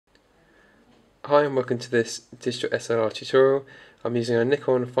Hi and welcome to this digital SLR tutorial. I'm using a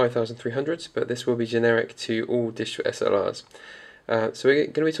Nikon 5300, but this will be generic to all digital SLRs. So we're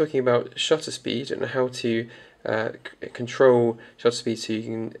going to be talking about shutter speed and how to control shutter speed so you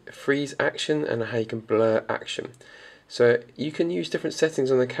can freeze action and how you can blur action. So you can use different settings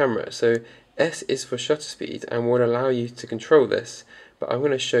on the camera. So S is for shutter speed and will allow you to control this, but I'm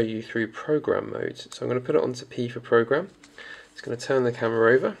going to show you through program mode. So I'm going to put it onto P for program. It's going to turn the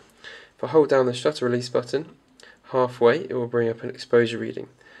camera over. If I hold down the shutter release button, halfway it will bring up an exposure reading.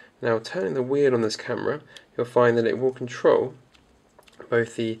 Now turning the wheel on this camera, you'll find that it will control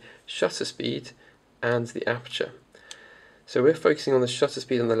both the shutter speed and the aperture. So we're focusing on the shutter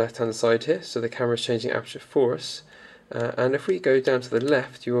speed on the left hand side here, so the camera is changing aperture for us. And if we go down to the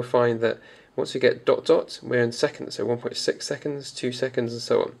left, you will find that once we get dot dot, we're in seconds, so 1.6 seconds, 2 seconds and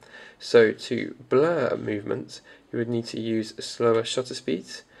so on. So to blur a movement, you would need to use slower shutter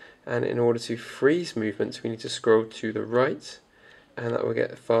speeds. And in order to freeze movements, we need to scroll to the right, and that will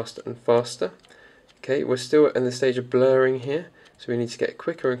get faster and faster. Okay, we're still in the stage of blurring here, so we need to get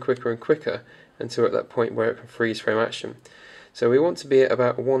quicker and quicker and quicker until at that point where it can freeze frame action. So we want to be at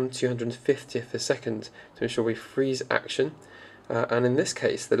about 1/250th a second to ensure we freeze action. And in this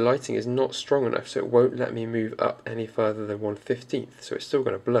case, the lighting is not strong enough, so it won't let me move up any further than 1/15th, so it's still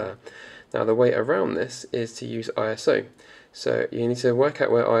going to blur. Now the way around this is to use ISO. So you need to work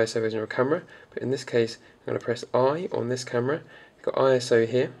out where ISO is in your camera, but in this case I'm going to press I on this camera. You've got ISO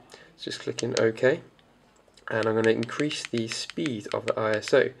here, just clicking OK, and I'm going to increase the speed of the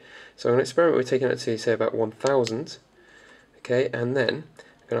ISO. So I'm going to experiment with taking it to say about 1000, okay, and then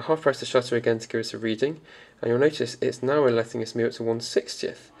I'm going to half press the shutter again to give us a reading, and you'll notice it's now letting us move up to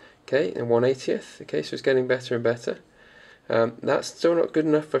 1/60th, okay, and 1/80th, okay, so it's getting better and better. That's still not good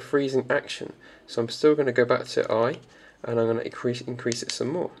enough for freezing action, so I'm still going to go back to I, and I'm going to increase it some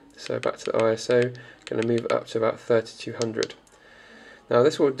more. So back to the ISO, going to move it up to about 3200. Now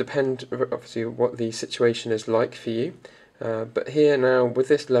this will depend obviously what the situation is like for you, but here now with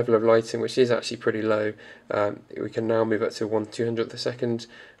this level of lighting, which is actually pretty low, we can now move up to 1/200th a second,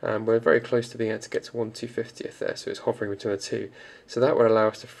 and we're very close to being able to get to 1/250th there, so it's hovering between the two. So that will allow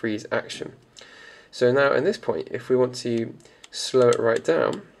us to freeze action. So now in this point, if we want to slow it right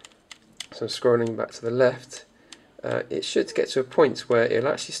down, so I'm scrolling back to the left, it should get to a point where it'll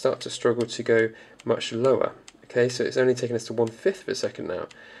actually start to struggle to go much lower. Okay, so it's only taken us to 1/5 of a second now,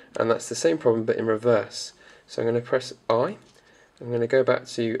 and that's the same problem but in reverse. So I'm going to press I, I'm going to go back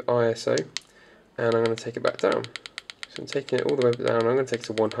to ISO, and I'm going to take it back down. So I'm taking it all the way down, I'm going to take it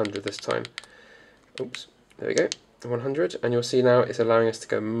to 100 this time. Oops, there we go, 100, and you'll see now it's allowing us to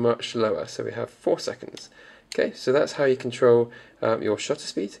go much lower, so we have 4 seconds. Okay, so that's how you control your shutter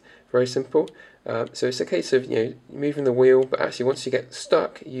speed. Very simple. So it's a case of moving the wheel, but actually once you get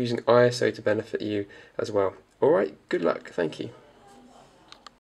stuck, using ISO to benefit you as well. Alright, good luck, thank you.